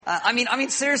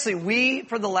Seriously, we,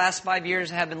 for the last 5 years,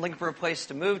 have been looking for a place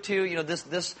to move to. You know,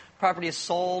 this property is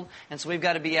sold, and so we've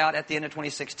got to be out at the end of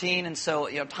 2016. And so,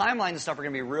 timelines and stuff are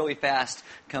going to be really fast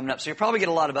coming up. So you'll probably get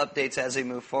a lot of updates as they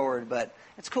move forward, but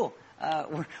it's cool.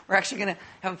 We're actually going to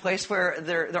have a place where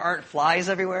there aren't flies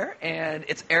everywhere, and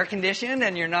it's air conditioned,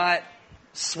 and you're not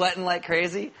sweating like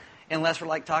crazy. Unless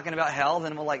we're talking about hell,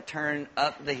 then we'll turn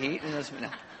up the heat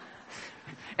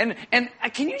and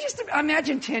can you just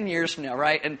imagine 10 years from now,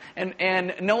 right?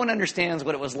 And no one understands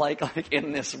what it was like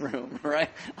in this room, right?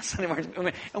 Sunday morning,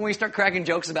 and when you start cracking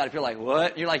jokes about it, you're like,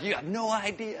 what? You're like, you have no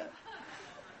idea.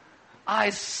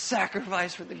 I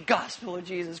sacrificed for the gospel of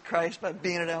Jesus Christ by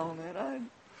being at Element.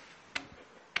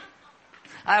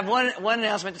 I have one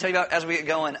announcement to tell you about as we get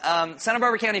going. Santa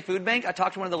Barbara County Food Bank, I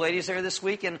talked to one of the ladies there this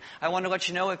week, and I wanted to let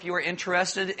you know if you are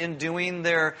interested in doing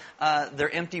their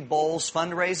Empty Bowls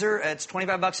fundraiser. It's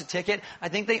 $25 a ticket. I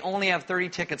think they only have 30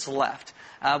 tickets left.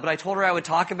 But I told her I would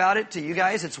talk about it to you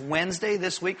guys. It's Wednesday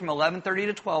this week from 11:30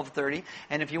 to 12:30.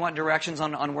 And if you want directions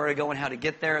on where to go and how to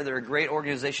get there, they're a great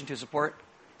organization to support.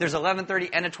 There's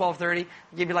 11:30 and a 12:30.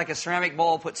 Give you a ceramic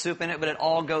bowl, put soup in it, but it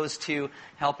all goes to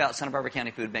help out Santa Barbara County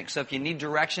Food Bank. So if you need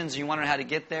directions, you want to know how to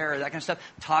get there or that kind of stuff,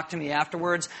 talk to me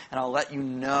afterwards, and I'll let you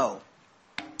know.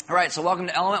 All right, so welcome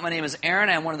to Element. My name is Aaron.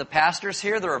 I'm one of the pastors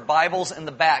here. There are Bibles in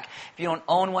the back. If you don't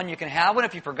own one, you can have one.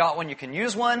 If you forgot one, you can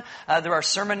use one. There are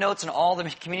sermon notes in all the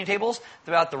community tables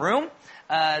throughout the room.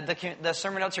 The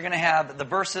sermon notes are going to have the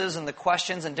verses and the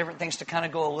questions and different things to kind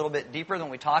of go a little bit deeper than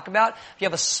we talk about. If you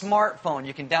have a smartphone,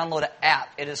 you can download an app.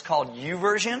 It is called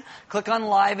YouVersion. Click on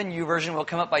Live in YouVersion. It will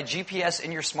come up by GPS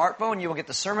in your smartphone. You will get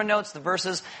the sermon notes, the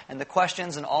verses, and the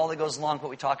questions, and all that goes along with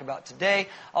what we talk about today.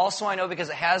 Also, I know because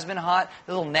it has been hot,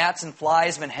 the little gnats and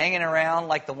flies have been hanging around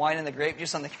like the wine and the grape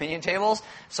juice on the communion tables.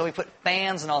 So we put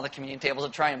fans on all the communion tables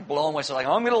to try and blow them away. So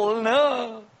I'm going to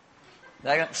know.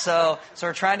 So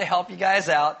we're trying to help you guys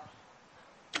out.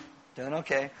 Doing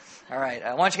okay. All right.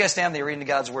 Why don't you guys stand there reading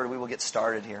God's Word? We will get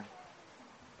started here.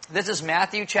 This is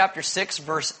Matthew chapter 6,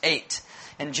 verse 8.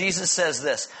 And Jesus says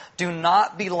this, "Do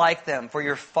not be like them, for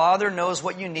your Father knows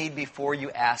what you need before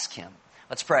you ask Him."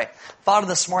 Let's pray. Father,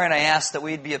 this morning I ask that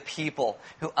we'd be a people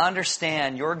who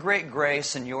understand your great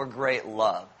grace and your great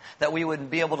love. That we would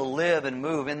be able to live and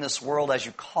move in this world as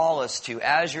you call us to,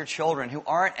 as your children who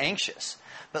aren't anxious,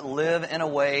 but live in a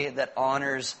way that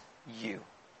honors you.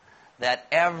 That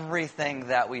everything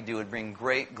that we do would bring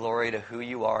great glory to who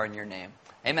you are in your name.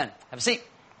 Amen. Have a seat.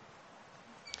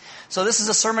 So this is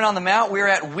a Sermon on the Mount. We're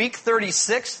at week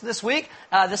 36 this week.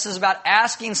 This is about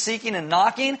asking, seeking, and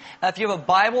knocking. If you have a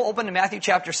Bible, open to Matthew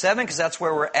chapter 7, because that's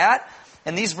where we're at.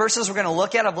 And these verses we're going to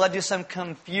look at have led to some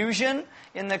confusion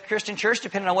in the Christian church,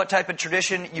 depending on what type of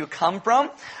tradition you come from.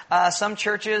 Some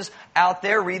churches out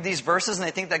there read these verses and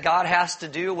they think that God has to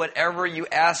do whatever you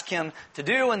ask Him to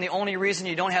do, and the only reason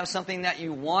you don't have something that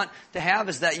you want to have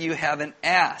is that you haven't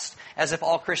asked, as if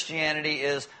all Christianity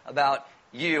is about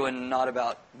you and not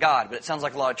about God. But it sounds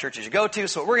like a lot of churches you go to.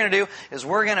 So what we're going to do is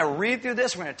we're going to read through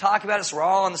this. We're going to talk about it so we're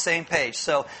all on the same page.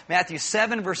 So Matthew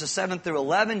 7, verses 7 through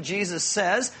 11, Jesus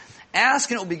says, "Ask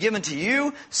and it will be given to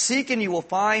you. Seek and you will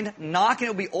find. Knock and it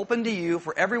will be opened to you.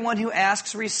 For everyone who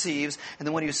asks receives, and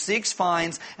the one who seeks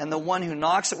finds, and the one who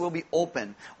knocks it will be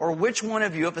open. Or which one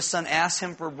of you, if a son asks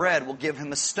him for bread, will give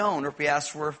him a stone? Or if he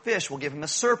asks for a fish, will give him a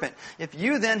serpent? If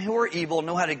you then, who are evil,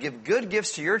 know how to give good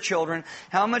gifts to your children,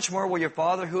 how much more will your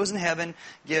Father who is in heaven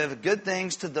give good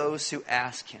things to those who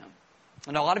ask Him?"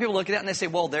 And a lot of people look at that and they say,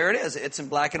 well, there it is. It's in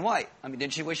black and white.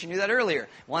 Didn't you wish you knew that earlier?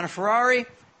 Want a Ferrari?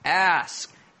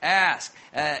 Ask. Ask.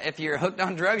 If you're hooked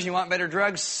on drugs, you want better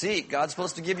drugs, seek. God's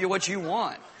supposed to give you what you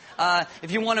want. If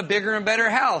you want a bigger and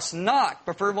better house, knock,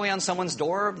 preferably on someone's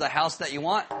door, the house that you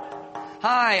want.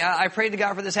 "Hi, I prayed to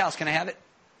God for this house. Can I have it?"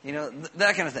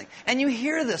 That kind of thing. And you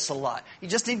hear this a lot. You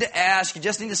just need to ask, you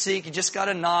just need to seek, you just got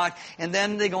to knock, and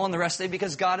then they go on the rest of the day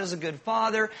because God is a good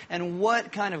father. And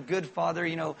what kind of good father,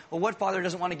 what father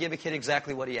doesn't want to give a kid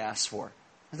exactly what he asks for?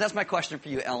 That's my question for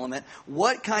you, Element.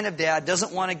 What kind of dad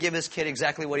doesn't want to give his kid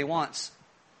exactly what he wants?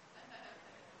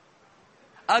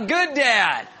 A good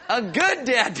dad. A good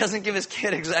dad doesn't give his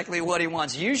kid exactly what he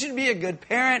wants. You should be a good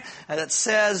parent that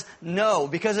says no.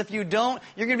 Because if you don't,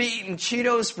 you're going to be eating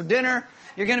Cheetos for dinner.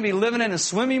 You're going to be living in a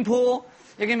swimming pool.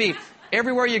 You're going to be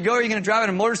Everywhere you go, you're going to drive in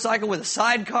a motorcycle with a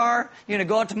sidecar. You're going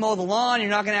to go out to mow the lawn. You're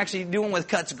not going to actually do one with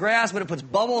cuts grass, but it puts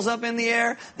bubbles up in the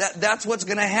air. That's what's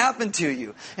going to happen to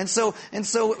you. And so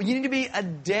you need to be a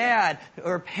dad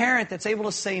or a parent that's able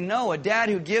to say no. A dad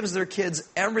who gives their kids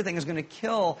everything is going to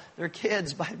kill their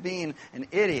kids by being an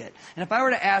idiot. And if I were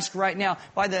to ask right now,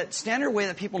 by the standard way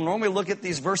that people normally look at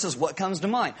these verses, what comes to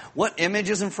mind? What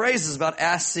images and phrases about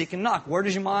ask, seek, and knock? Where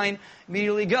does your mind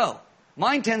immediately go?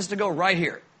 Mine tends to go right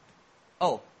here.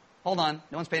 Oh, hold on.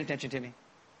 No one's paying attention to me.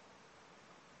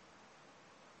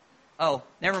 Oh,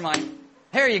 never mind.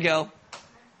 Here you go.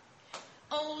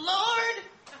 Oh, Lord,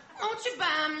 won't you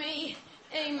buy me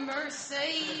a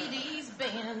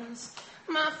Mercedes-Benz?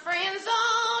 My friends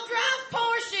all drive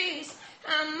Porsches.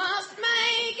 I must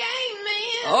make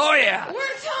amends. Oh, yeah.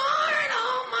 Worked hard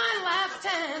all my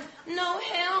lifetime. No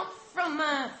help from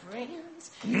my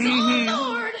friends. Mm-hmm. So, oh,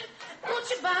 Lord, won't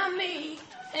you buy me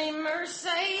a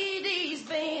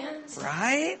Mercedes-Benz?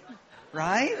 Right?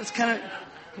 It's kind of...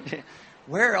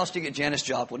 Where else do you get Janis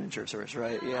Joplin in church service,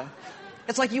 right? Yeah.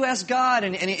 It's like you ask God,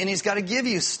 and He's got to give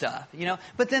you stuff, you know.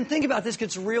 But then think about this,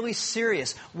 gets really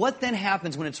serious. What then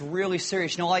happens when it's really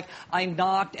serious? You know, like I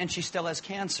knocked and she still has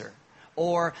cancer.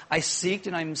 Or I seeked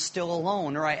and I'm still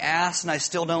alone. Or I asked and I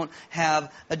still don't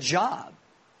have a job.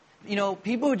 You know,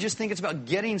 people who just think it's about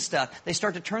getting stuff, they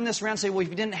start to turn this around and say, well, if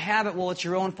you didn't have it, well, it's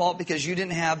your own fault because you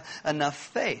didn't have enough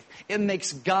faith. It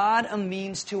makes God a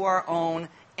means to our own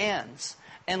ends.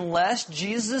 Unless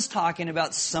Jesus is talking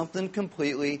about something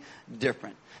completely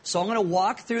different. So I'm going to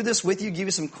walk through this with you, give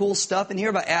you some cool stuff in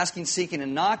here about asking, seeking,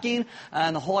 and knocking,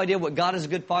 and the whole idea of what God is a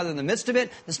good Father in the midst of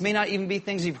it. This may not even be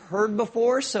things you've heard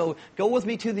before, so go with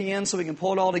me to the end so we can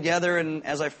pull it all together and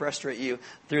as I frustrate you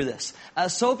through this.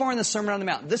 So far in the Sermon on the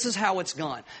Mount, this is how it's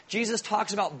gone. Jesus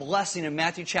talks about blessing in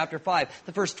Matthew chapter 5.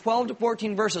 The first 12 to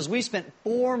 14 verses, we spent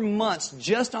 4 months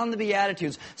just on the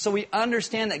Beatitudes, so we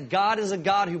understand that God is a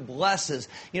God who blesses.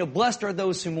 You know, blessed are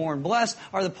those who mourn. Blessed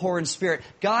are the poor in spirit.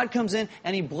 God comes in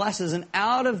and He blesses, and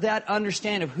out of that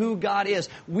understanding of who God is,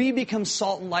 we become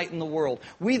salt and light in the world.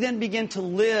 We then begin to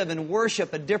live and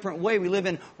worship a different way. We live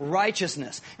in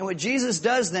righteousness. And what Jesus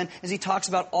does then is He talks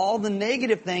about all the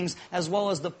negative things as well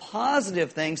as the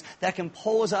positive things that can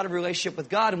pull us out of a relationship with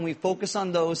God, and we focus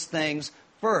on those things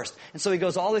first. And so He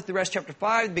goes all the way through the rest of chapter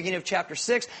 5, the beginning of chapter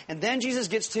 6, and then Jesus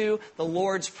gets to the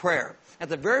Lord's Prayer. At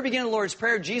the very beginning of the Lord's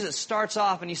Prayer, Jesus starts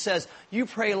off and He says, you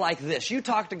pray like this. You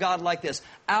talk to God like this.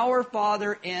 Our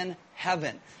Father in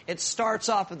heaven. It starts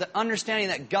off with the understanding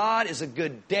that God is a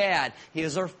good dad. He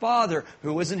is our Father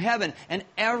who is in heaven. And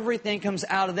everything comes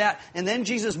out of that. And then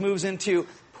Jesus moves into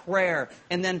prayer,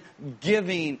 and then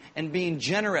giving and being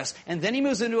generous. And then He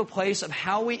moves into a place of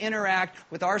how we interact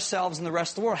with ourselves and the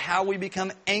rest of the world, how we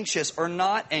become anxious or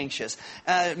not anxious.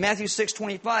 Matthew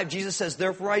 6:25, Jesus says,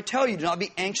 therefore I tell you, do not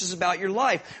be anxious about your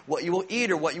life, what you will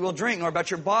eat or what you will drink, nor about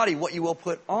your body, what you will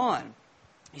put on.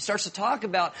 He starts to talk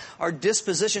about our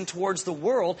disposition towards the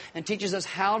world and teaches us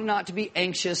how not to be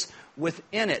anxious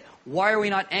within it. Why are we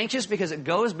not anxious? Because it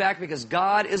goes back because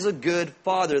God is a good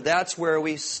Father. That's where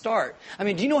we start. I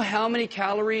mean, do you know how many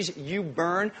calories you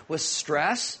burn with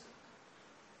stress?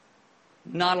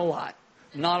 Not a lot.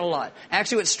 Not a lot.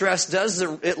 Actually, what stress does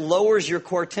is it lowers your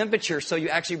core temperature, so you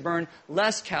actually burn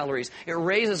less calories. It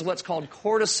raises what's called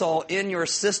cortisol in your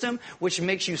system, which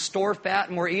makes you store fat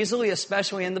more easily,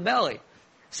 especially in the belly.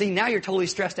 See, now you're totally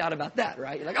stressed out about that,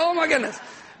 right? You're like, oh my goodness,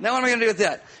 now what am I going to do with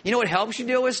that? You know what helps you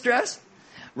deal with stress?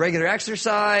 Regular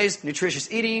exercise, nutritious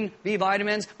eating, B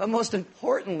vitamins, but most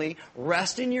importantly,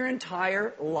 resting your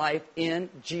entire life in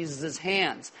Jesus'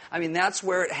 hands. I mean, that's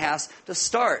where it has to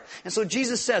start. And so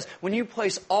Jesus says, when you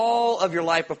place all of your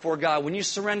life before God, when you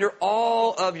surrender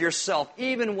all of yourself,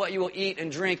 even what you will eat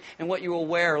and drink and what you will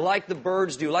wear, like the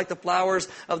birds do, like the flowers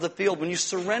of the field, when you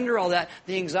surrender all that,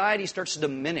 the anxiety starts to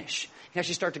diminish. You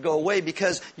actually start to go away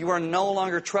because you are no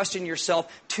longer trusting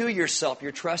yourself to yourself.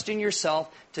 You're trusting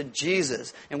yourself to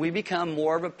Jesus. And we become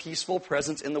more of a peaceful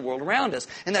presence in the world around us.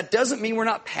 And that doesn't mean we're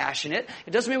not passionate.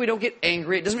 It doesn't mean we don't get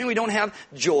angry. It doesn't mean we don't have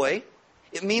joy.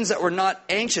 It means that we're not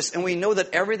anxious and we know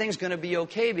that everything's going to be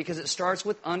okay because it starts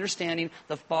with understanding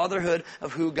the fatherhood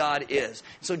of who God is.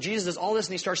 So Jesus does all this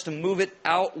and He starts to move it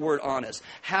outward on us.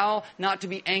 How not to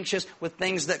be anxious with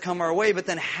things that come our way, but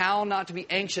then how not to be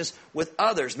anxious with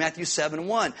others. Matthew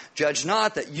 7:1, judge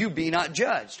not that you be not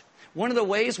judged. One of the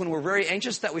ways when we're very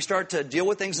anxious that we start to deal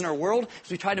with things in our world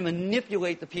is we try to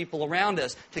manipulate the people around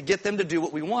us to get them to do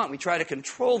what we want. We try to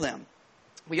control them.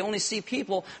 We only see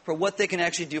people for what they can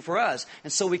actually do for us.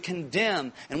 And so we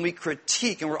condemn and we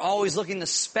critique, and we're always looking the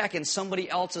speck in somebody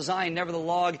else's eye and never the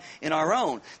log in our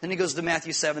own. Then he goes to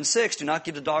Matthew 7:6, do not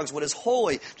give to dogs what is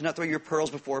holy. Do not throw your pearls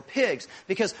before pigs.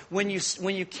 Because when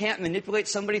you can't manipulate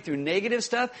somebody through negative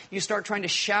stuff, you start trying to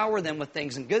shower them with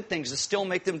things and good things to still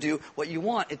make them do what you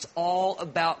want. It's all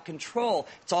about control.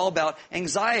 It's all about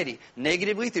anxiety.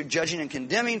 Negatively through judging and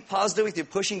condemning, positively through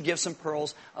pushing gifts and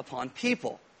pearls upon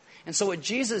people. And so what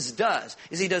Jesus does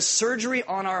is he does surgery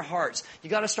on our hearts.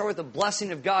 You got to start with the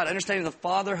blessing of God, understanding the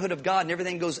fatherhood of God, and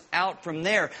everything goes out from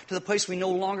there to the place we no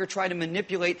longer try to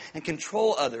manipulate and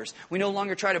control others. We no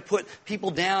longer try to put people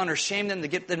down or shame them to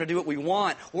get them to do what we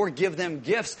want or give them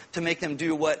gifts to make them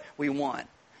do what we want.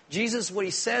 Jesus, what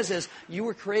he says is, you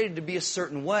were created to be a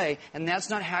certain way, and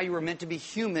that's not how you were meant to be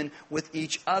human with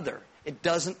each other. It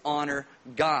doesn't honor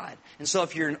God. And so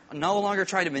if you're no longer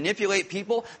trying to manipulate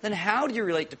people, then how do you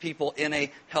relate to people in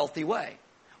a healthy way?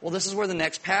 Well, this is where the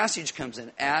next passage comes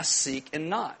in. Ask, seek, and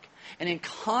knock. And in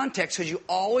context, because you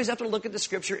always have to look at the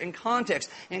Scripture in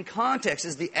context. In context,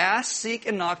 is the ask, seek,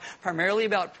 and knock primarily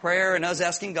about prayer and us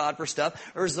asking God for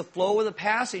stuff? Or is the flow of the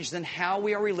passage then how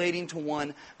we are relating to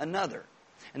one another?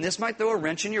 And this might throw a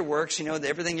wrench in your works,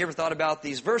 everything you ever thought about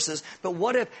these verses. But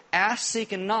what if ask,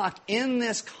 seek, and knock in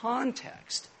this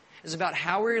context is about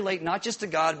how we relate not just to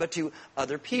God, but to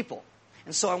other people?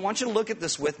 And so I want you to look at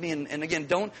this with me. And again,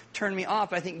 don't turn me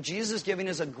off. I think Jesus is giving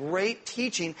us a great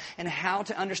teaching in how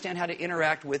to understand how to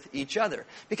interact with each other.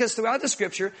 Because throughout the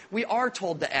Scripture, we are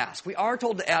told to ask. We are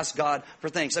told to ask God for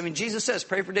things. I mean, Jesus says,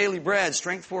 pray for daily bread,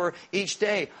 strength for each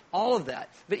day, all of that.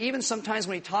 But even sometimes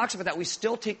when he talks about that, we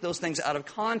still take those things out of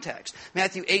context.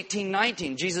 Matthew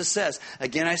 18:19, Jesus says,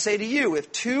 again I say to you,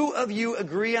 if two of you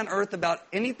agree on earth about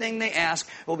anything they ask,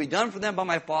 it will be done for them by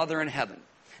my Father in heaven.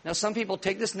 Now, some people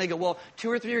take this and they go, well, 2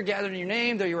 or 3 are gathered in your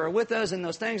name, though you are with us, and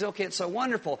those things, okay, it's so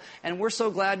wonderful. And we're so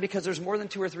glad because there's more than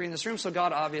 2 or 3 in this room, so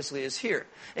God obviously is here.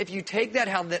 If you take that,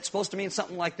 how that's supposed to mean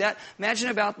something like that, imagine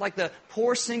about like the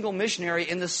poor single missionary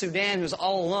in the Sudan who's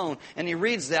all alone, and he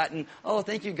reads that, and, oh,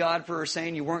 thank you, God, for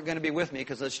saying you weren't going to be with me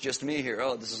because it's just me here.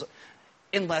 Oh, this is...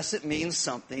 Unless it means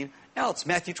something else.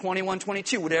 Matthew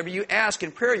 21:22, whatever you ask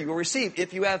in prayer, you will receive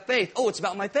if you have faith. Oh, it's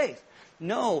about my faith.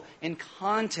 No, in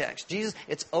context. Jesus,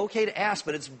 it's okay to ask,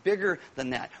 but it's bigger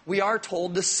than that. We are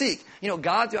told to seek.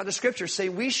 God throughout the Scriptures say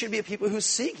we should be a people who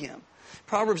seek Him.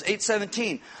 Proverbs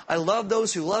 8:17, I love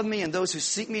those who love me, and those who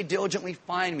seek me diligently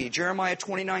find me. Jeremiah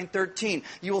 29:13,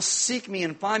 you will seek me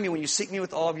and find me when you seek me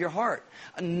with all of your heart.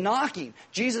 Knocking,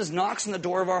 Jesus knocks on the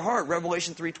door of our heart.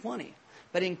 Revelation 3:20.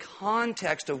 But in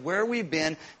context of where we've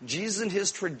been, Jesus and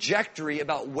His trajectory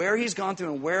about where He's gone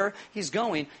through and where He's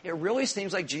going, it really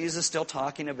seems like Jesus is still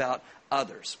talking about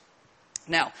others.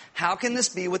 Now, how can this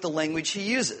be with the language He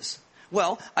uses?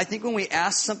 Well, I think when we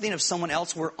ask something of someone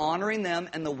else, we're honoring them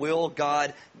and the will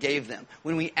God gave them.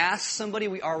 When we ask somebody,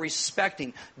 we are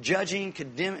respecting. Judging,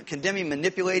 condemning,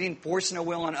 manipulating, forcing our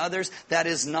will on others, that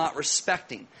is not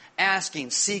respecting. Asking,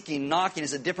 seeking, knocking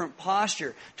is a different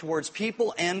posture towards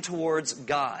people and towards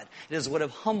God. It is one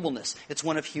of humbleness. It's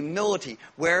one of humility,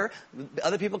 where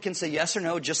other people can say yes or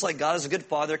no, just like God as a good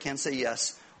father can say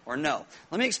yes or no.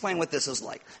 Let me explain what this is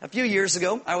like. A few years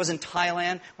ago, I was in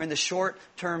Thailand. We're in the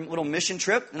short-term little mission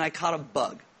trip, and I caught a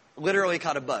bug. Literally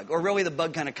caught a bug. Or really, the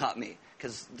bug kind of caught me,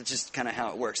 because that's just kind of how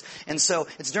it works. And so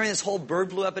it's during this whole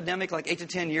bird flu epidemic like 8 to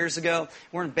 10 years ago.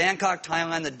 We're in Bangkok,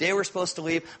 Thailand. The day we're supposed to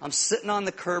leave, I'm sitting on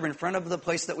the curb in front of the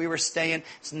place that we were staying.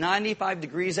 It's 95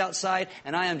 degrees outside,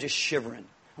 and I am just shivering.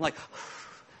 I'm like...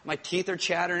 My teeth are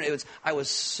chattering. I was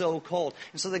so cold.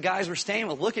 And so the guys we're staying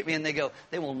with look at me and they go,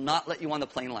 they will not let you on the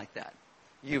plane like that.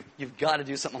 You've got to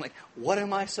do something. I'm like, what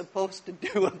am I supposed to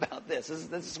do about this?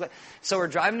 So we're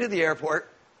driving to the airport.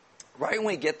 Right when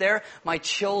we get there, my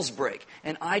chills break.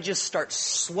 And I just start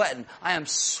sweating. I am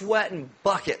sweating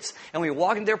buckets. And we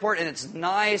walk into the airport and it's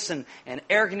nice and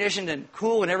air conditioned and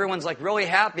cool and everyone's like really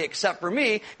happy except for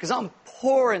me because I'm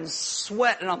pouring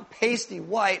sweat and I'm pasty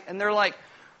white. And they're like,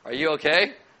 are you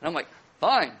okay? And I'm like,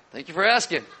 fine, thank you for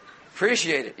asking.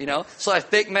 Appreciate it, So I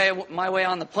faked my way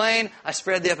on the plane. I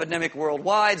spread the epidemic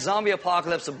worldwide. Zombie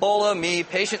apocalypse, Ebola, me,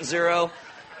 patient zero.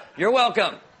 You're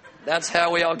welcome. That's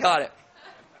how we all got it.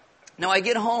 Now I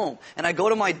get home and I go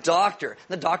to my doctor.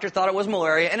 The doctor thought it was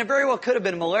malaria, and it very well could have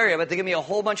been malaria, but they give me a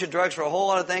whole bunch of drugs for a whole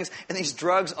lot of things, and these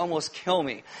drugs almost kill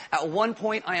me. At one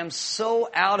point, I am so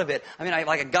out of it. I mean,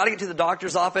 I got to get to the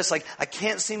doctor's office. Like, I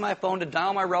can't see my phone to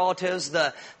dial my relatives.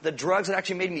 The drugs that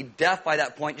actually made me deaf by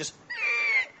that point just...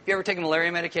 Have you ever taken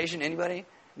malaria medication? Anybody?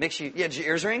 Did your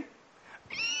ears ring?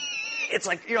 It's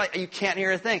like, you can't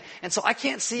hear a thing. And so I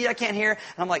can't see, I can't hear. And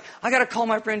I'm like, I got to call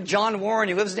my friend John Warren.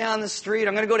 He lives down the street.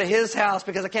 I'm going to go to his house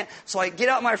because I can't. So I get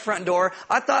out my front door.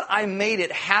 I thought I made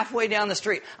it halfway down the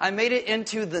street. I made it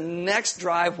into the next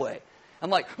driveway. I'm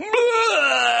like,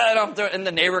 and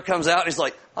the neighbor comes out and he's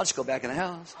like, I'll just go back in the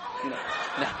house.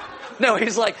 No,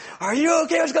 he's like, are you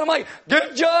okay? I'm like,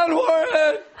 get John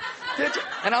Warren.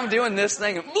 And I'm doing this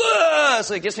thing. And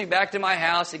so he gets me back to my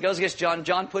house. He goes and gets John.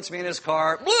 John puts me in his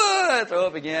car. I throw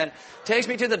up again. Takes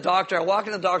me to the doctor. I walk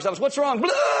in the doctor's office. What's wrong?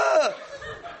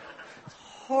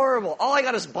 Horrible. All I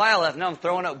got is bile left. Now I'm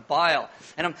throwing up bile.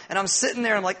 And I'm sitting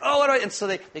there. I'm like, oh, what do I? And so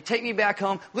they take me back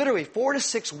home. Literally 4 to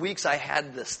 6 weeks I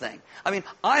had this thing. I mean,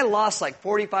 I lost like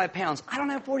 45 pounds. I don't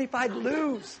have 45 to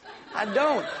lose. I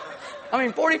don't. I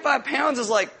mean, 45 pounds is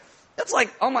like, that's like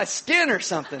on my skin or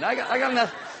something. I got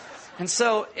enough. And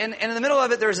so, and in the middle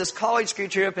of it, there's this college ski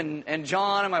trip, and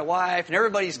John and my wife, and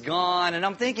everybody's gone. And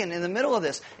I'm thinking, in the middle of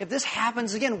this, if this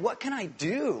happens again, what can I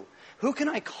do? Who can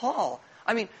I call?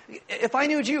 I mean, if I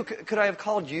knew you, could I have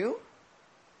called you?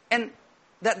 And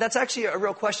that's actually a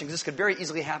real question, because this could very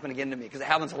easily happen again to me, because it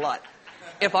happens a lot.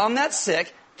 If I'm that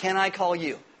sick, can I call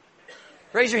you?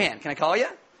 Raise your hand. Can I call you?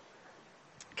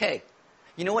 Okay.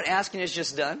 You know what asking has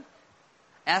just done?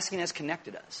 Asking has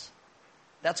connected us.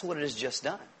 That's what it has just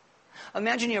done.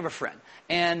 Imagine you have a friend,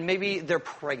 and maybe they're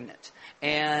pregnant,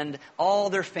 and all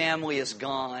their family is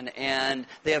gone, and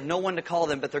they have no one to call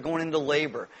them, but they're going into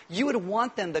labor. You would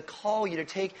want them to call you to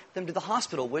take them to the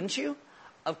hospital, wouldn't you?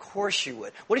 Of course you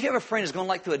would. What if you have a friend who's going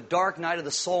like through a dark night of the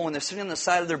soul, and they're sitting on the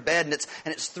side of their bed, and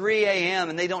it's 3 a.m.,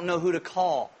 and they don't know who to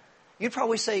call? You'd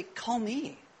probably say, call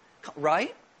me,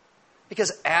 right?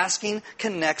 Because asking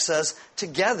connects us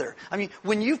together. I mean,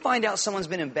 when you find out someone's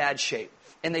been in bad shape,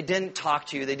 and they didn't talk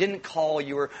to you, they didn't call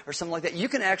you or something like that, you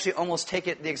can actually almost take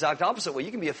it the exact opposite way. You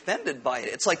can be offended by it.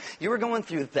 It's like, you were going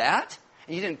through that,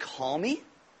 and you didn't call me?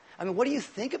 I mean, what do you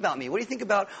think about me? What do you think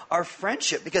about our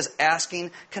friendship? Because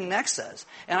asking connects us.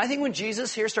 And I think when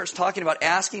Jesus here starts talking about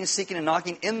asking, seeking, and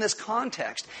knocking in this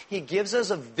context, he gives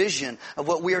us a vision of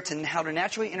what we are to, how to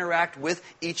naturally interact with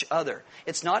each other.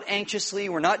 It's not anxiously.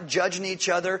 We're not judging each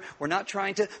other. We're not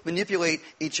trying to manipulate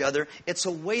each other. It's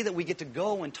a way that we get to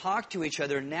go and talk to each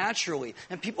other naturally.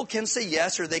 And people can say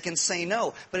yes or they can say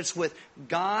no. But it's with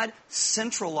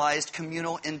God-centralized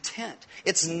communal intent.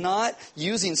 It's not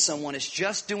using someone. It's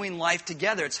just doing life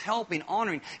together. It's helping,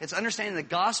 honoring. It's understanding the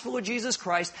gospel of Jesus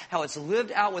Christ, how it's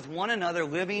lived out with one another,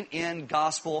 living in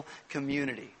gospel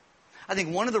community. I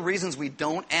think one of the reasons we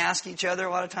don't ask each other a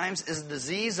lot of times is the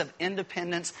disease of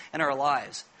independence in our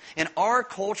lives. In our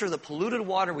culture, the polluted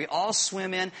water we all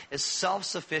swim in is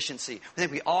self-sufficiency. We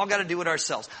think we all got to do it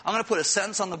ourselves. I'm going to put a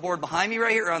sentence on the board behind me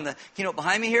right here, or on the keynote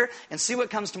behind me here, and see what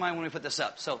comes to mind when we put this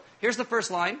up. So here's the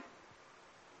first line.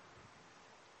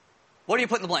 What do you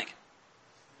put in the blank?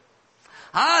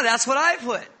 That's what I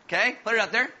put. Okay, put it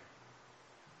up there.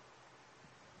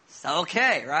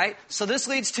 Okay, right? So this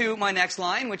leads to my next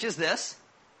line, which is this.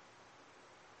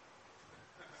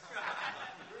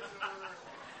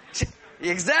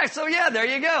 Exact. So yeah, there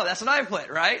you go. That's what I put,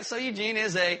 right? So Eugene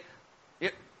is a...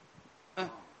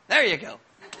 there you go.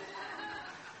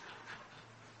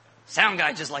 Sound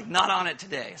guy just like not on it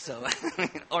today. So,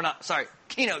 or not, sorry,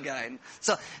 keynote guy.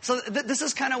 So this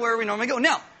is kind of where we normally go.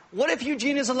 Now, what if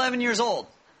Eugene is 11 years old?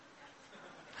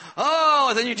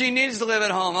 Oh, then Eugene needs to live at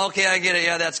home. Okay, I get it.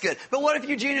 Yeah, that's good. But what if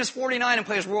Eugene is 49 and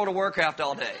plays World of Warcraft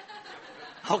all day?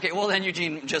 Okay, well then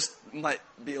Eugene just might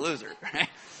be a loser, right?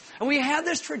 And we have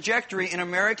this trajectory in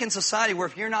American society where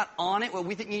if you're not on it, what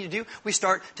we think you need to do, we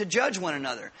start to judge one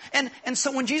another. And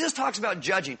so when Jesus talks about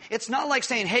judging, it's not like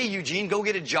saying, hey, Eugene, go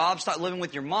get a job, stop living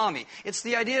with your mommy. It's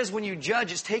the idea is when you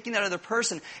judge, it's taking that other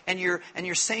person and you're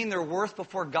saying their worth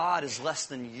before God is less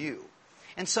than you.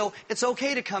 And so it's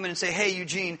okay to come in and say, hey,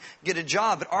 Eugene, get a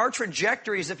job. But our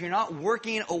trajectory is if you're not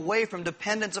working away from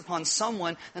dependence upon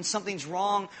someone, then something's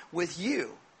wrong with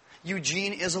you.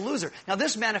 Eugene is a loser. Now,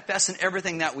 this manifests in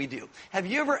everything that we do. Have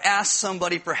you ever asked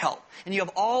somebody for help? And you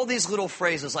have all these little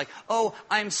phrases like, oh,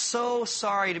 I'm so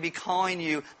sorry to be calling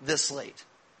you this late.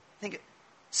 Think,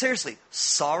 seriously,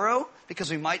 sorrow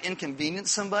because we might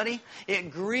inconvenience somebody?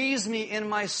 It grieves me in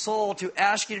my soul to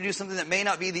ask you to do something that may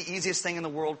not be the easiest thing in the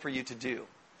world for you to do.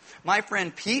 My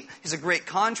friend Pete, he's a great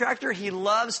contractor. He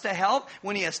loves to help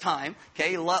when he has time. Okay,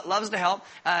 he loves to help,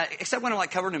 except when I'm like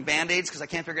covered in Band-Aids because I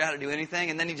can't figure out how to do anything.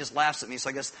 And then he just laughs at me,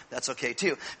 so I guess that's okay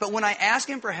too. But when I ask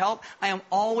him for help, I am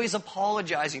always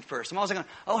apologizing first. I'm always going,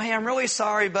 oh, hey, I'm really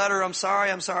sorry, bud, or I'm sorry.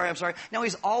 Now,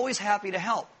 he's always happy to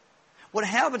help. What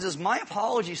happens is my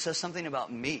apology says something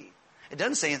about me. It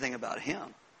doesn't say anything about him.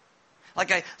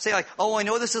 Like I say, oh, I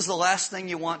know this is the last thing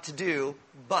you want to do,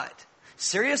 but...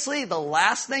 Seriously? The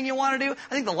last thing you want to do?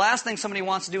 I think the last thing somebody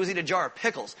wants to do is eat a jar of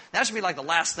pickles. That should be like the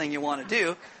last thing you want to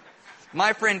do.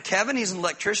 My friend Kevin, he's an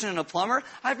electrician and a plumber.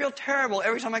 I feel terrible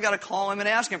every time I got to call him and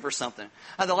ask him for something.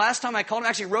 The last time I called him, I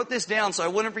actually wrote this down so I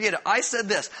wouldn't forget it. I said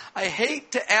this: I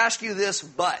hate to ask you this,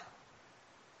 but.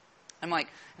 I'm like,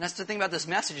 and that's the thing about this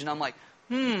message, and I'm like,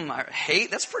 I hate,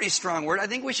 that's a pretty strong word. I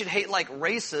think we should hate like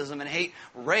racism and hate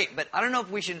rape, but I don't know if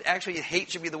we should actually,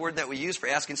 hate should be the word that we use for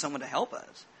asking someone to help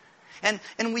us.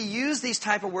 And we use these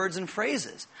type of words and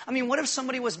phrases. I mean, what if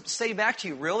somebody was say back to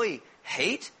you, really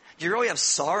hate? Do you really have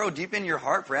sorrow deep in your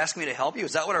heart for asking me to help you?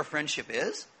 Is that what our friendship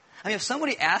is? I mean, if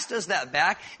somebody asked us that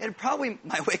back, it probably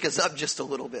might wake us up just a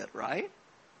little bit, right?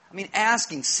 I mean,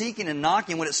 asking, seeking, and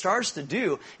knocking, what it starts to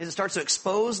do is it starts to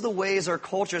expose the ways our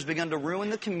culture has begun to ruin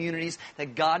the communities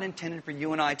that God intended for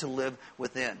you and I to live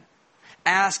within.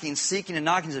 Asking, seeking, and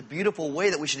knocking is a beautiful way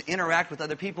that we should interact with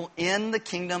other people in the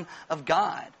kingdom of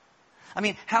God. I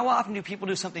mean, how often do people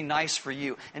do something nice for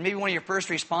you? And maybe one of your first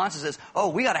responses is, oh,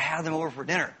 we got to have them over for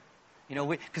dinner. You know,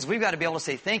 because we've got to be able to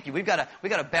say thank you. We've got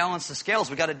to balance the scales.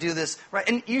 We've got to do this right.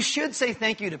 And you should say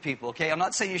thank you to people, okay? I'm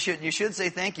not saying you shouldn't. You should say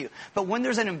thank you. But when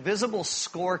there's an invisible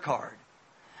scorecard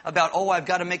about, oh, I've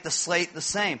got to make the slate the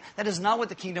same, that is not what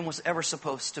the kingdom was ever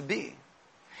supposed to be.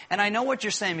 And I know what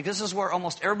you're saying, because this is where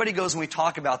almost everybody goes when we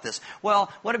talk about this.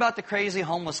 Well, what about the crazy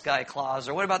homeless guy clause?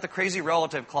 Or what about the crazy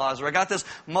relative clause? Or I got this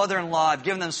mother-in-law, I've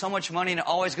given them so much money and it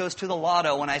always goes to the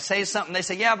lotto. When I say something, they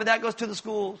say, yeah, but that goes to the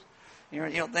schools. You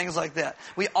know, things like that.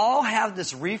 We all have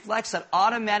this reflex that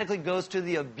automatically goes to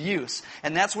the abuse.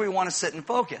 And that's where we want to sit and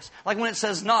focus. Like when it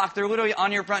says knock, they're literally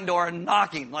on your front door and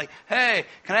knocking. Like, hey,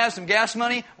 can I have some gas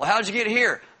money? Well, how'd you get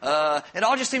here? It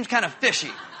all just seems kind of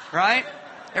fishy, right?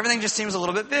 Everything just seems a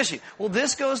little bit fishy. Well,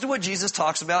 this goes to what Jesus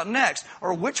talks about next.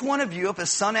 Or which one of you, if his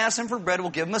son asks him for bread, will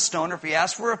give him a stone, or if he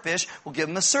asks for a fish, will give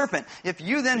him a serpent? If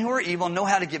you then, who are evil, know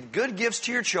how to give good gifts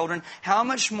to your children, how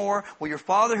much more will your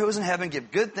Father who is in heaven give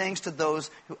good things to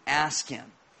those who ask him?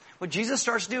 What Jesus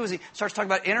starts to do is he starts talking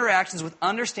about interactions with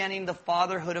understanding the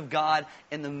fatherhood of God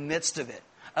in the midst of it.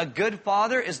 A good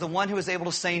father is the one who is able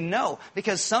to say no.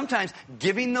 Because sometimes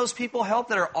giving those people help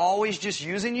that are always just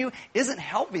using you isn't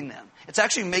helping them. It's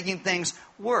actually making things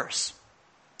worse.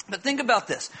 But think about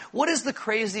this. What is the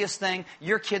craziest thing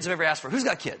your kids have ever asked for? Who's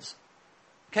got kids?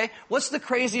 Okay? What's the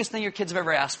craziest thing your kids have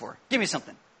ever asked for? Give me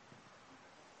something.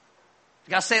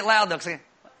 You gotta say it loud though.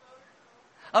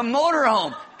 A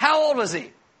motorhome. How old was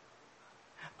he?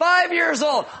 5 years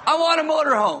old. I want a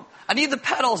motorhome. I need the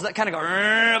pedals that kind of go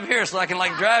up here so I can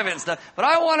like drive it and stuff. But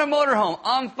I want a motorhome.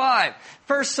 I'm 5.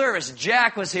 First service,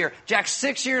 Jack was here. Jack's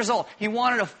 6 years old. He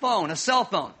wanted a phone, a cell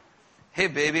phone. Hey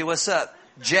baby, what's up?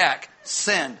 Jack,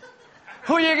 send.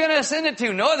 Who are you going to send it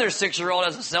to? No other 6-year-old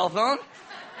has a cell phone.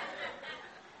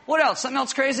 What else? Something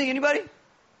else crazy? Anybody?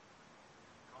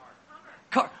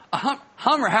 Car.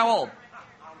 Hummer. How old?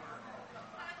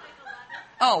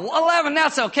 Oh, 11.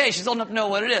 That's okay. She's old enough to know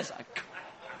what it is.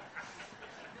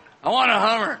 I want a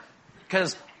Hummer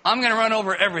because I'm going to run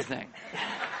over everything.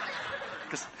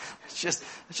 Because it's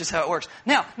just how it works.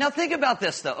 Now think about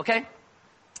this though, okay?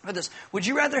 About this. Would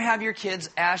you rather have your kids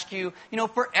ask you,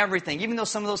 for everything, even though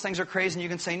some of those things are crazy and you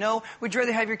can say no? Would you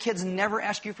rather have your kids never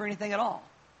ask you for anything at all?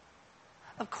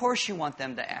 Of course you want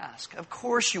them to ask. Of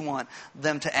course you want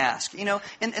them to ask.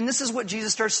 And this is what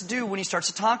Jesus starts to do when he starts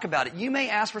to talk about it. You may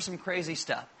ask for some crazy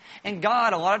stuff. And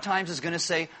God, a lot of times, is going to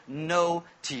say no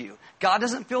to you. God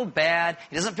doesn't feel bad.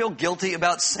 He doesn't feel guilty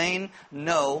about saying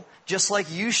no, just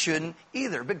like you shouldn't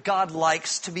either. But God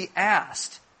likes to be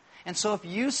asked. And so if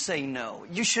you say no,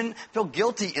 you shouldn't feel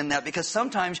guilty in that, because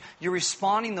sometimes you're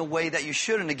responding the way that you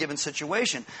should in a given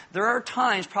situation. There are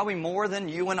times, probably more than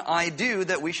you and I do,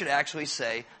 that we should actually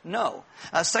say no.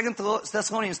 2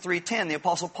 Thessalonians 3:10, the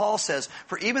Apostle Paul says,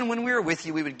 "For even when we are with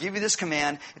you, we would give you this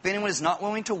command, if anyone is not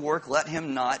willing to work, let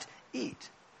him not eat."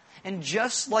 And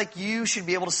just like you should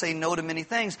be able to say no to many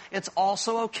things, it's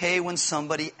also okay when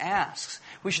somebody asks.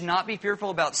 We should not be fearful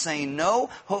about saying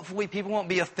no. Hopefully people won't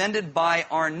be offended by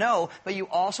our no, but you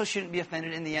also shouldn't be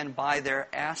offended in the end by their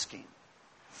asking.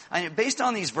 I mean, based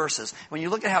on these verses, when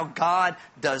you look at how God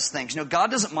does things,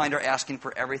 God doesn't mind our asking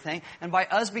for everything. And by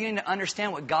us beginning to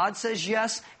understand what God says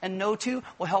yes and no to,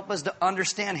 will help us to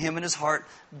understand Him and His heart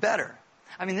better.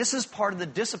 I mean, this is part of the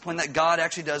discipline that God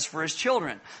actually does for His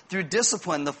children. Through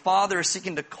discipline, the Father is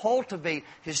seeking to cultivate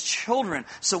His children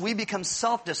so we become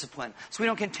self-disciplined. So we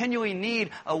don't continually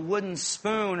need a wooden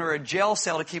spoon or a jail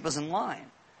cell to keep us in line.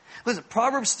 Listen,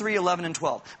 Proverbs 3:11 and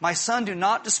 12. "My son, do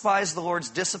not despise the Lord's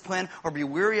discipline or be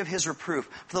weary of His reproof.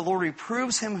 For the Lord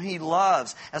reproves him whom He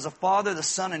loves, as a father the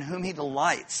son in whom He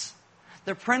delights."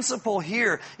 The principle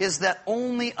here is that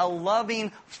only a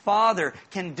loving father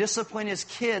can discipline his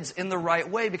kids in the right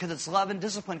way, because it's love and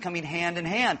discipline coming hand in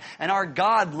hand. And our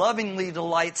God lovingly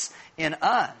delights in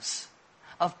us.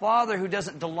 A father who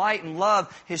doesn't delight and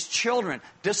love his children,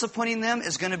 disciplining them,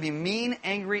 is going to be mean,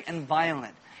 angry, and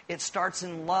violent. It starts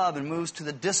in love and moves to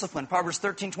the discipline. Proverbs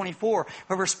 13:24,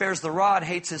 whoever spares the rod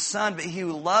hates his son, but he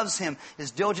who loves him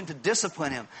is diligent to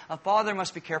discipline him. A father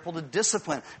must be careful to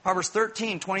discipline. Proverbs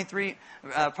 23,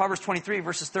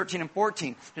 verses 13 and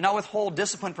 14. Do not withhold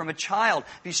discipline from a child.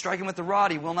 If you strike him with the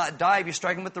rod, he will not die. If you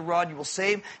strike him with the rod, you will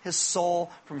save his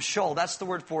soul from Sheol. That's the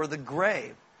word for the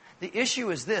grave. The issue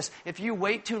is this: if you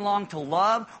wait too long to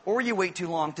love, or you wait too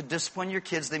long to discipline your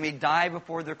kids, they may die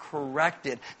before they're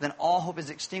corrected. Then all hope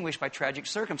is extinguished by tragic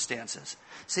circumstances.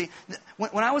 See,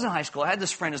 when I was in high school, I had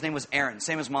this friend, his name was Aaron,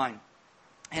 same as mine.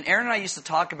 And Aaron and I used to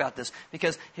talk about this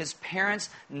because his parents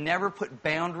never put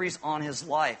boundaries on his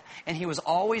life. And he was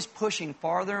always pushing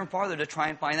farther and farther to try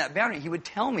and find that boundary. He would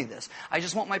tell me this: I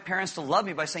just want my parents to love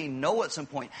me by saying no at some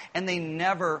point. And they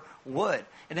never would.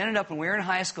 It ended up when we were in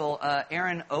high school,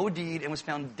 Aaron OD'd and was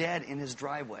found dead in his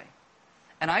driveway.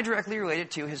 And I directly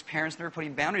related to his parents never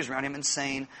putting boundaries around him and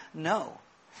saying no.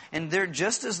 And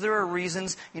just as there are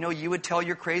reasons, you would tell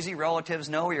your crazy relatives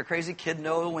no, or your crazy kid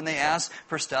no when they ask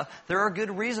for stuff, there are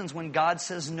good reasons when God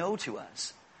says no to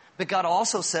us. But God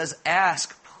also says,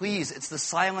 ask, please. It's the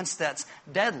silence that's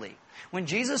deadly. When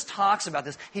Jesus talks about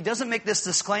this, he doesn't make this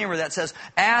disclaimer that says,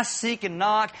 ask, seek, and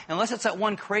knock, unless it's that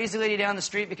one crazy lady down the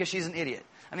street because she's an idiot.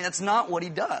 I mean, that's not what he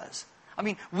does. I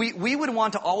mean, we would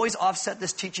want to always offset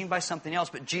this teaching by something else,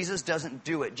 but Jesus doesn't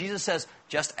do it. Jesus says,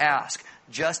 just ask.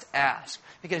 Just ask.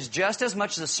 Because just as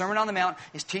much as the Sermon on the Mount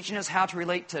is teaching us how to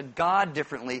relate to God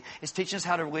differently, it's teaching us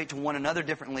how to relate to one another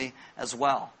differently as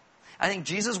well. I think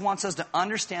Jesus wants us to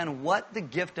understand what the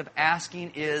gift of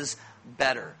asking is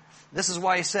better. This is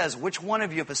why he says, which one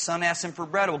of you, if a son asks him for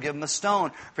bread, will give him a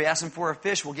stone? If he asks him for a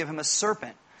fish, will give him a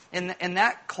serpent? In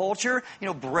that culture,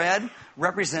 bread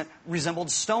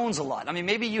resembled stones a lot. I mean,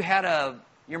 maybe you had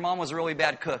your mom was a really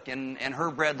bad cook, and her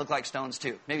bread looked like stones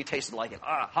too. Maybe tasted like it.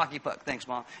 Hockey puck. Thanks,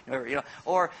 Mom.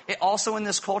 Or also in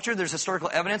this culture, there's historical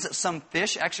evidence that some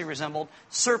fish actually resembled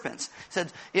serpents. It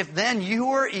said, if then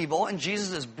you are evil, and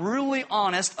Jesus is brutally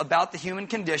honest about the human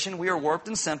condition, we are warped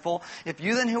and sinful. If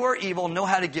you then who are evil know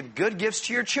how to give good gifts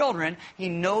to your children, he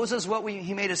knows us what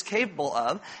he made us capable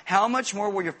of. How much more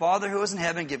will your Father who is in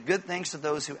heaven give good things to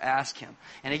those who ask him?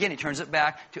 And again, he turns it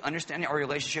back to understanding our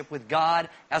relationship with God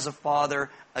as a Father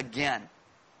again.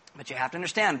 But you have to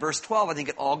understand, verse 12, I think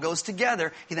it all goes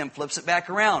together. He then flips it back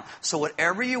around. So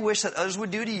whatever you wish that others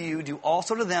would do to you, do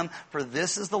also to them, for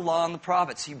this is the law and the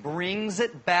prophets. He brings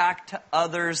it back to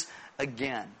others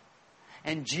again.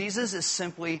 And Jesus is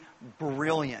simply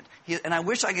brilliant. And I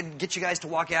wish I could get you guys to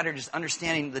walk out here just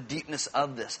understanding the deepness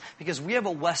of this. Because we have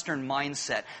a Western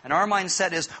mindset. And our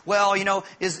mindset is, well,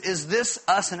 is this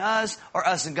us and us or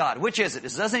us and God? Which is it?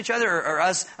 Is it us and each other or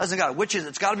us and God? Which is it?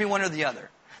 It's got to be one or the other.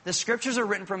 The scriptures are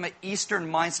written from an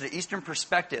Eastern mindset, an Eastern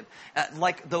perspective,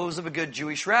 like those of a good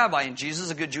Jewish rabbi. And Jesus is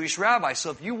a good Jewish rabbi.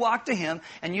 So if you walk to him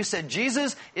and you said,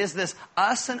 Jesus, is this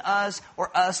us and us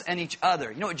or us and each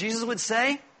other? You know what Jesus would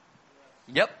say?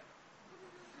 Yep.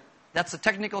 That's the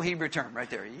technical Hebrew term right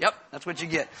there. Yep, that's what you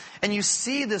get. And you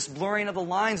see this blurring of the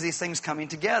lines, these things coming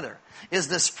together. Is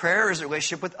this prayer or is it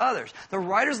relationship with others? The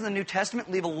writers of the New Testament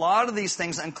leave a lot of these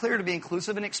things unclear to be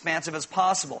inclusive and expansive as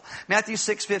possible. Matthew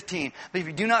 6:15. But if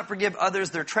you do not forgive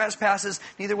others their trespasses,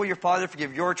 neither will your Father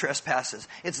forgive your trespasses.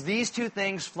 It's these two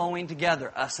things flowing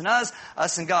together. Us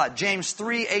and God. James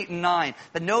 3:8 and 9.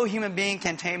 That no human being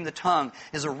can tame the tongue.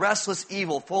 It is a restless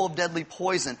evil full of deadly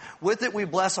poison. With it we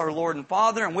bless our Lord and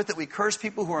Father, and with it we curse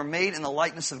people who are made in the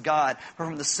likeness of God. For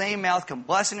from the same mouth come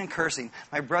blessing and cursing.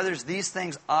 My brothers, these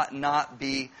things ought not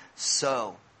be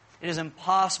so. It is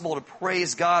impossible to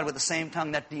praise God with the same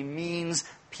tongue that demeans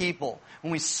people.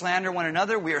 When we slander one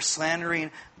another, we are slandering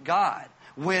God.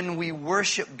 When we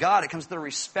worship God, it comes to the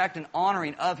respect and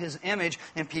honoring of his image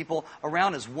in people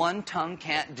around us. One tongue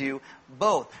can't do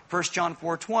both. 1 John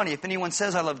 4:20, if anyone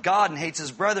says, I love God and hates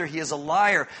his brother, he is a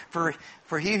liar.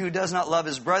 For he who does not love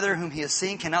his brother whom he has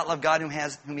seen cannot love God whom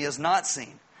he has not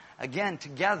seen. Again,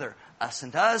 together, us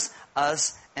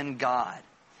and God.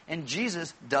 And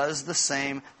Jesus does the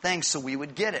same thing, so we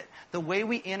would get it. The way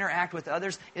we interact with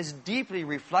others is deeply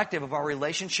reflective of our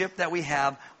relationship that we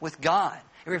have with God.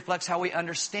 It reflects how we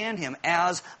understand him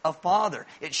as a father.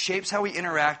 It shapes how we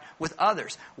interact with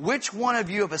others. Which one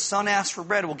of you, if a son asks for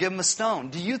bread, will give him a stone?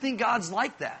 Do you think God's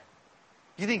like that?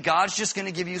 You think God's just going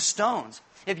to give you stones.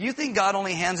 If you think God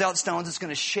only hands out stones, it's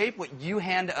going to shape what you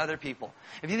hand to other people.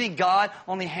 If you think God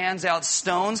only hands out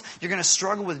stones, you're going to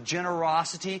struggle with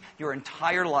generosity your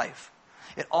entire life.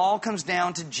 It all comes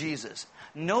down to Jesus.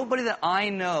 Nobody that I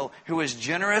know who is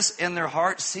generous in their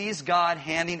heart sees God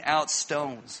handing out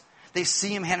stones. They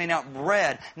see Him handing out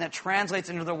bread, and that translates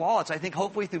into their wallets. I think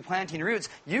hopefully through Planting Roots,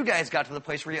 you guys got to the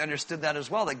place where you understood that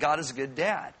as well, that God is a good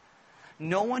dad.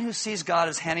 No one who sees God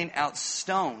as handing out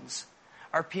stones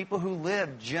are people who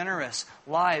live generous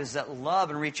lives that love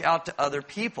and reach out to other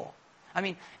people. I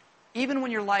mean, even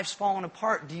when your life's falling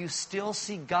apart, do you still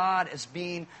see God as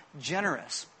being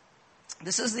generous?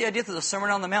 This is the idea through the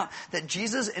Sermon on the Mount, that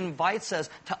Jesus invites us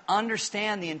to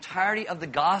understand the entirety of the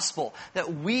gospel,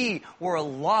 that we were a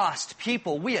lost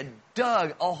people. We had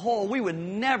dug a hole. We would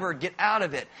never get out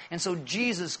of it. And so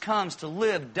Jesus comes to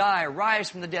live, die, rise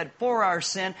from the dead for our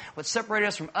sin, what separated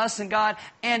us from us and God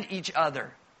and each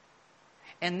other.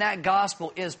 And that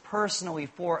gospel is personally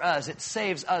for us. It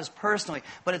saves us personally,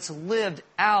 but it's lived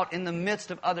out in the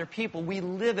midst of other people. We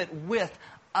live it with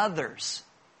others.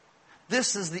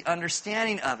 This is the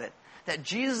understanding of it, that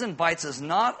Jesus invites us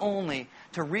not only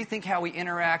to rethink how we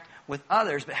interact with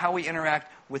others, but how we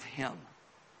interact with Him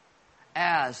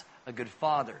as a good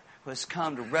Father who has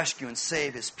come to rescue and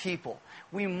save His people.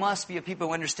 We must be a people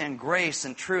who understand grace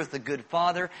and truth, the good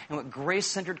Father, and what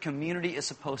grace-centered community is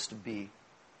supposed to be.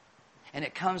 And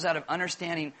it comes out of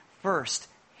understanding first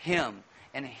Him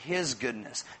and His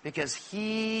goodness, because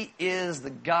He is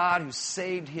the God who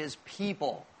saved His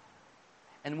people.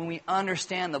 And when we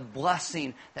understand the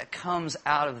blessing that comes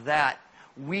out of that,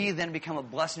 we then become a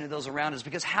blessing to those around us.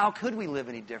 Because how could we live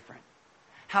any different?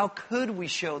 How could we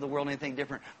show the world anything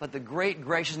different but the great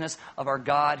graciousness of our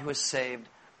God who has saved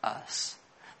us?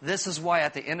 This is why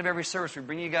at the end of every service we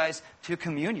bring you guys to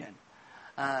communion.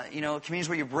 Communion is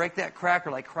where you break that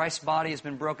cracker like Christ's body has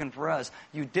been broken for us.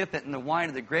 You dip it in the wine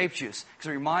or the grape juice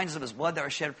because it reminds us of His blood that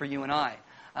was shed for you and I.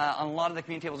 On a lot of the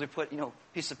communion tables, we put, a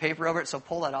piece of paper over it, so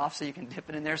pull that off so you can dip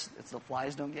it in there so the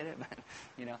flies don't get it.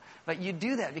 But you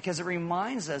do that because it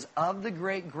reminds us of the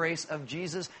great grace of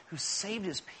Jesus who saved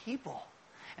His people.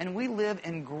 And we live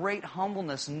in great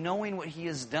humbleness knowing what He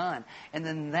has done. And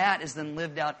then that is then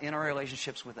lived out in our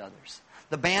relationships with others.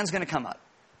 The band's going to come up.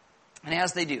 And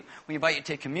as they do, we invite you to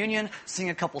take communion, sing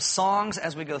a couple songs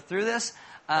as we go through this.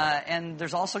 And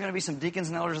there's also going to be some deacons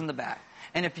and elders in the back.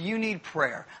 And if you need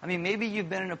prayer, maybe you've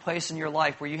been in a place in your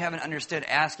life where you haven't understood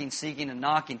asking, seeking, and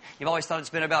knocking. You've always thought it's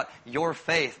been about your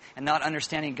faith and not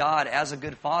understanding God as a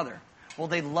good Father. Well,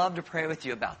 they'd love to pray with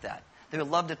you about that. They would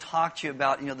love to talk to you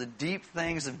about, the deep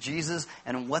things of Jesus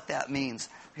and what that means.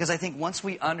 Because I think once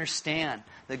we understand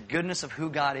the goodness of who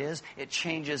God is, it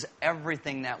changes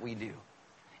everything that we do.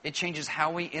 It changes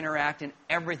how we interact in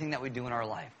everything that we do in our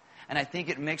life. And I think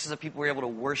it makes us a people who are able to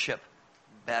worship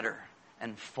better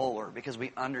and fuller because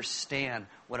we understand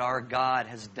what our God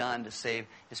has done to save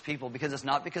His people. Because it's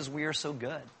not because we are so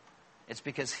good. It's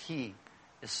because He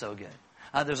is so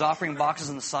good. There's offering boxes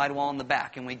on the side wall in the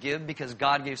back. And we give because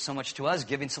God gave so much to us.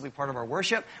 Giving is simply part of our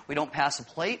worship. We don't pass a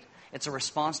plate. It's a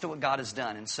response to what God has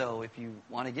done. And so if you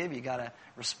want to give, you got to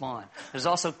respond. There's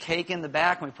also cake in the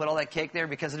back. And we put all that cake there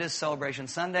because it is Celebration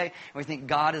Sunday. And we think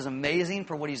God is amazing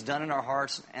for what He's done in our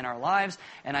hearts and our lives.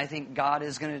 And I think God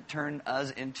is going to turn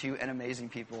us into an amazing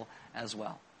people as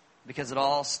well. Because it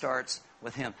all starts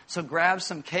with Him. So grab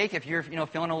some cake. If you're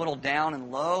feeling a little down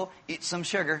and low, eat some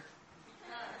sugar.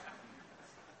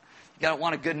 You got to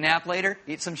want a good nap later?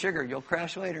 Eat some sugar. You'll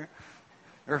crash later.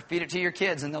 Or feed it to your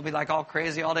kids, and they'll be like all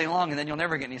crazy all day long, and then you'll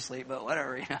never get any sleep, but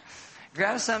whatever.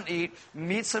 Grab something to eat,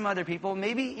 meet some other people,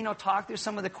 maybe, talk through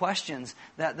some of the questions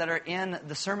that are in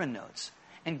the sermon notes,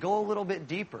 and go a little bit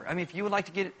deeper. If you would like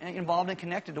to get involved and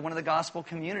connected to one of the gospel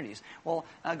communities, well,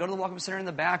 go to the Welcome Center in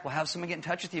the back. We'll have someone get in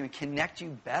touch with you and connect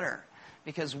you better.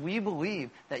 Because we believe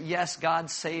that, yes,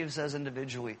 God saves us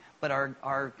individually, but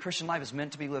our Christian life is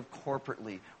meant to be lived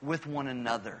corporately with one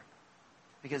another.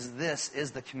 Because this is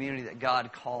the community that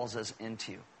God calls us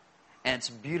into. And it's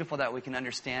beautiful that we can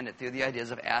understand it through the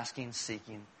ideas of asking,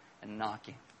 seeking, and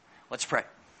knocking. Let's pray.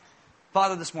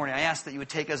 Father, this morning I ask that you would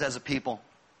take us as a people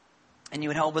and you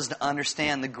would help us to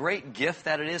understand the great gift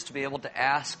that it is to be able to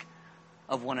ask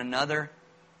of one another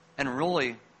and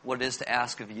really what it is to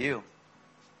ask of you.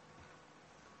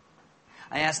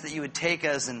 I ask that you would take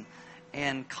us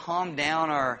and calm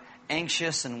down our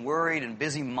anxious and worried and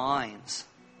busy minds,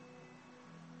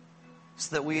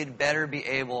 so that we would better be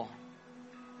able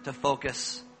to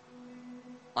focus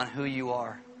on who you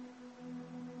are.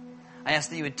 I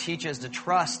ask that you would teach us to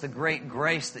trust the great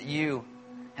grace that you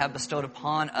have bestowed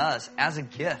upon us as a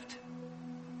gift.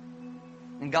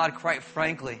 And God, quite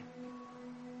frankly,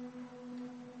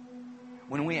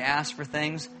 when we ask for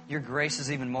things, your grace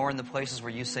is even more in the places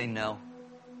where you say no.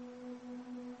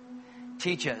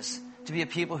 Teach us to be a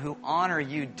people who honor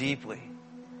you deeply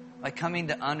by coming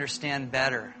to understand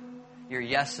better your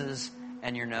yeses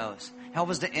and your nos. Help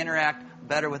us to interact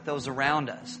better with those around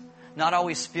us. Not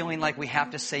always feeling like we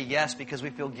have to say yes because we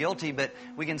feel guilty, but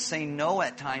we can say no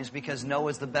at times because no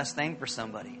is the best thing for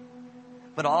somebody.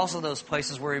 But also those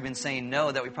places where we've been saying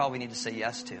no that we probably need to say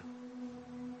yes to.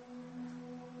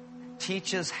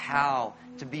 Teach us how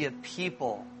to be a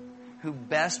people who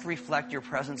best reflect your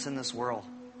presence in this world.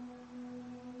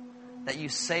 That you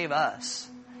save us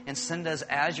and send us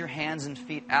as your hands and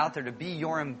feet out there to be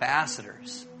your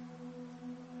ambassadors.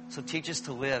 So teach us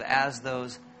to live as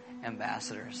those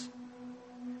ambassadors.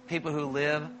 People who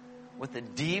live with a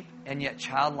deep and yet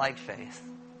childlike faith.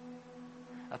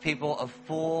 A people of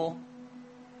full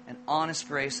and honest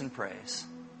grace and praise.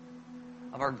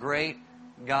 Of our great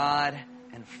God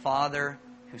and Father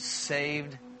who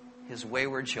saved His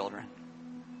wayward children.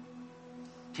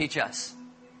 Teach us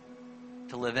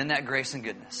to live in that grace and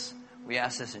goodness. We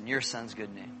ask this in your Son's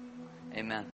good name. Amen.